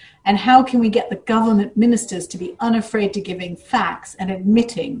government. And how can we get the government ministers to be unafraid to giving facts and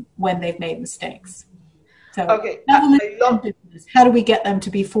admitting when they've made mistakes? So, okay, how do we get them to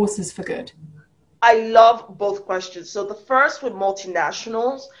be forces for good? I love both questions. So the first with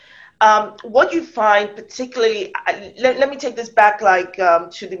multinationals, what you find particularly, let me take this back like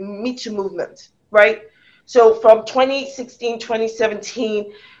to the Me Too movement, right? So from 2016,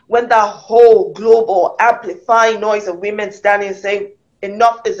 2017, when the whole global amplifying noise of women standing and saying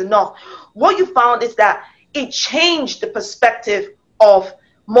enough is enough, what you found is that it changed the perspective of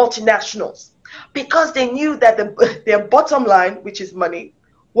multinationals, because they knew that their bottom line, which is money,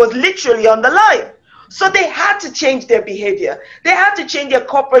 was literally on the line. So they had to change their behavior. They had to change their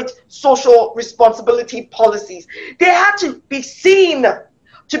corporate social responsibility policies. They had to be seen,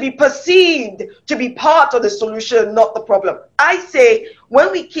 to be perceived, to be part of the solution, not the problem. I say, when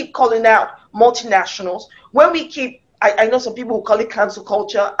we keep calling out multinationals, when we keep, I know some people who call it cancel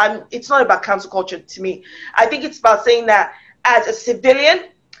culture, and it's not about cancel culture to me. I think it's about saying that as a civilian,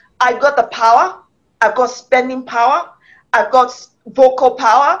 I've got the power, I've got spending power, I've got vocal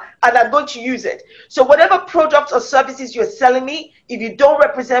power, and I'm going to use it. So whatever products or services you're selling me, if you don't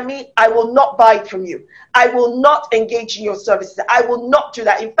represent me, I will not buy it from you. I will not engage in your services. I will not do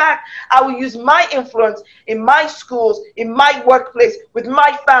that. In fact, I will use my influence in my schools, in my workplace, with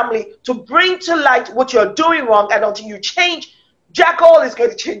my family to bring to light what you're doing wrong, and until you change, jack all is going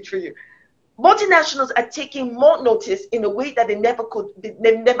to change for you. Multinationals are taking more notice in a way that they never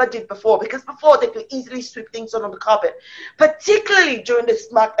did before, because before they could easily sweep things under the carpet, particularly during this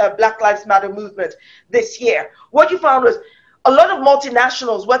Black Lives Matter movement this year. What you found was a lot of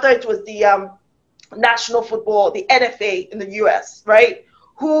multinationals, whether it was the national football, the NFA in the US, right,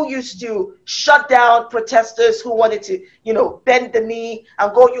 who used to shut down protesters who wanted to, bend the knee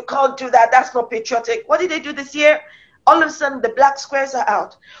and go, you can't do that, that's not patriotic. What did they do this year? All of a sudden, the black squares are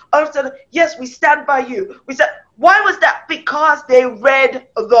out. All of a sudden, yes, we stand by you. We said, why was that? Because they read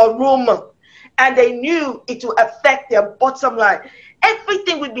the room and they knew it would affect their bottom line.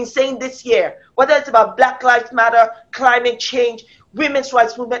 Everything we've been saying this year, whether it's about Black Lives Matter, climate change, women's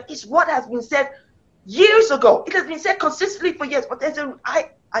rights movement, is what has been said years ago. It has been said consistently for years, but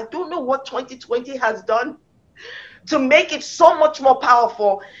I don't know what 2020 has done to make it so much more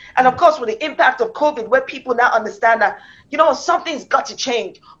powerful. And of course, with the impact of COVID, where people now understand that, something's got to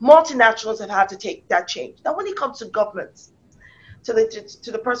change. Multinationals have had to take that change. Now, when it comes to governments, to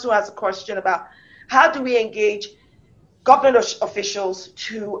the person who has a question about how do we engage government officials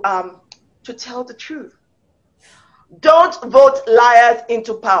to tell the truth. Don't vote liars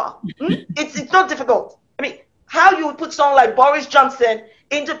into power. It's not difficult. I mean, how you would put someone like Boris Johnson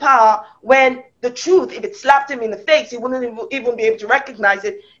into power when the truth, if it slapped him in the face, he wouldn't even be able to recognize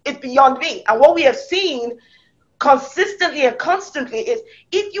it. It's beyond me. And what we have seen consistently and constantly is,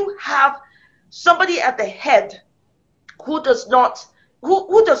 if you have somebody at the head who does not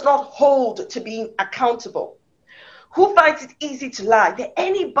hold to being accountable, who finds it easy to lie, that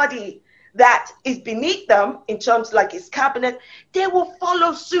anybody that is beneath them in terms like his cabinet, they will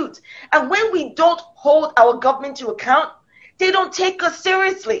follow suit. And when we don't hold our government to account, they don't take us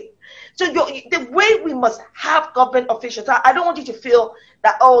seriously. So the way we must have government officials, I don't want you to feel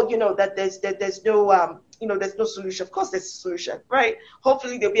that, that there's no solution. Of course there's a solution, right?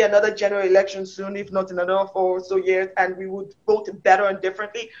 Hopefully there'll be another general election soon, if not in another 4 or so years, and we would vote better and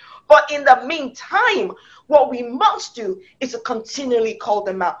differently. But in the meantime, what we must do is to continually call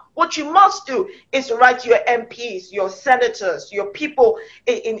them out. What you must do is to write to your MPs, your senators, your people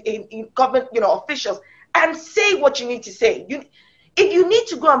in government, officials, and say what you need to say. If you need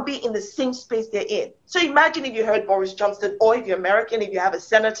to go and be in the same space they're in. So imagine if you heard Boris Johnson, or if you're American, if you have a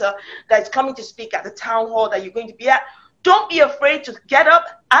senator that's coming to speak at the town hall that you're going to be at, don't be afraid to get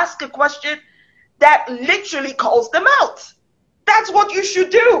up, ask a question, that literally calls them out. That's what you should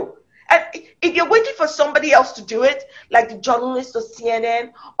do. And if you're waiting for somebody else to do it, like the journalist or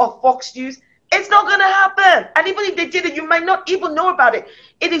CNN or Fox News, it's not going to happen. And even if they did it, you might not even know about it.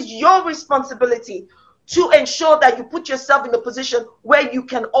 It is your responsibility to ensure that you put yourself in a position where you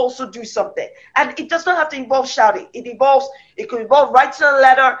can also do something. And it does not have to involve shouting. It could involve writing a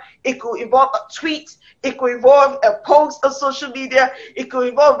letter. It could involve a tweet. It could involve a post on social media. It could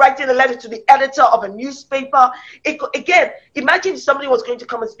involve writing a letter to the editor of a newspaper. Again, imagine if somebody was going to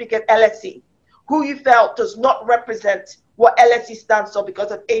come and speak at LSE, who you felt does not represent what LSE stands for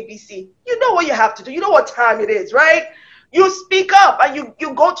because of ABC. You know what you have to do. You know what time it is, right? You speak up and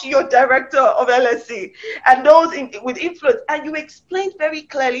you go to your director of LSE and those with influence, and you explain very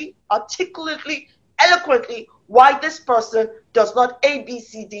clearly, articulately, eloquently why this person does not A, B,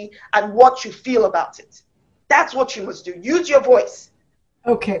 C, D, and what you feel about it. That's what you must do. Use your voice.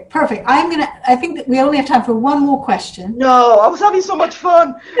 Okay, perfect. I think that we only have time for one more question. No, I was having so much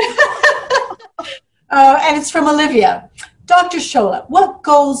fun. And it's from Olivia. Dr. Shola, what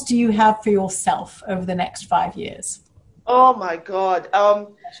goals do you have for yourself over the next 5 years? Oh my God.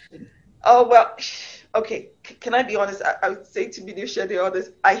 Oh, well, okay. Can I be honest? I would say to Minusha, the others,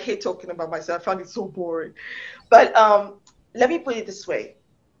 I hate talking about myself. I find it so boring. But let me put it this way.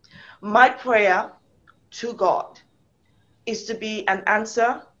 My prayer to God is to be an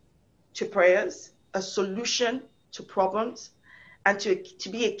answer to prayers, a solution to problems, and to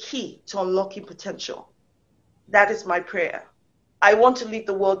be a key to unlocking potential. That is my prayer. I want to leave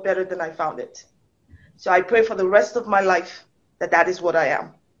the world better than I found it. So I pray for the rest of my life that is what I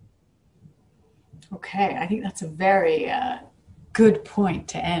am. Okay, I think that's a very good point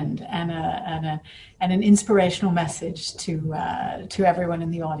to end, and an inspirational message to everyone in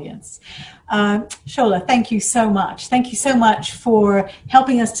the audience. Shola, thank you so much. Thank you so much for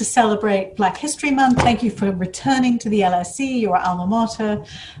helping us to celebrate Black History Month. Thank you for returning to the LSE, your alma mater,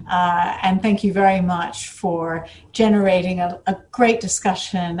 and thank you very much for generating a great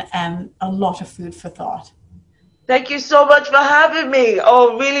discussion and a lot of food for thought. Thank you so much for having me.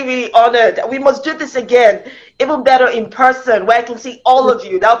 Oh, really, really honored. We must do this again, even better in person, where I can see all of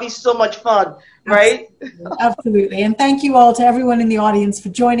you. That'll be so much fun, right? Absolutely. Absolutely. And thank you all to everyone in the audience for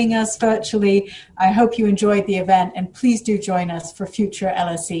joining us virtually. I hope you enjoyed the event, and please do join us for future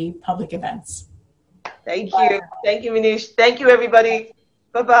LSE public events. Thank you. Thank you, Manish. Thank you, everybody.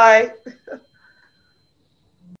 Bye-bye.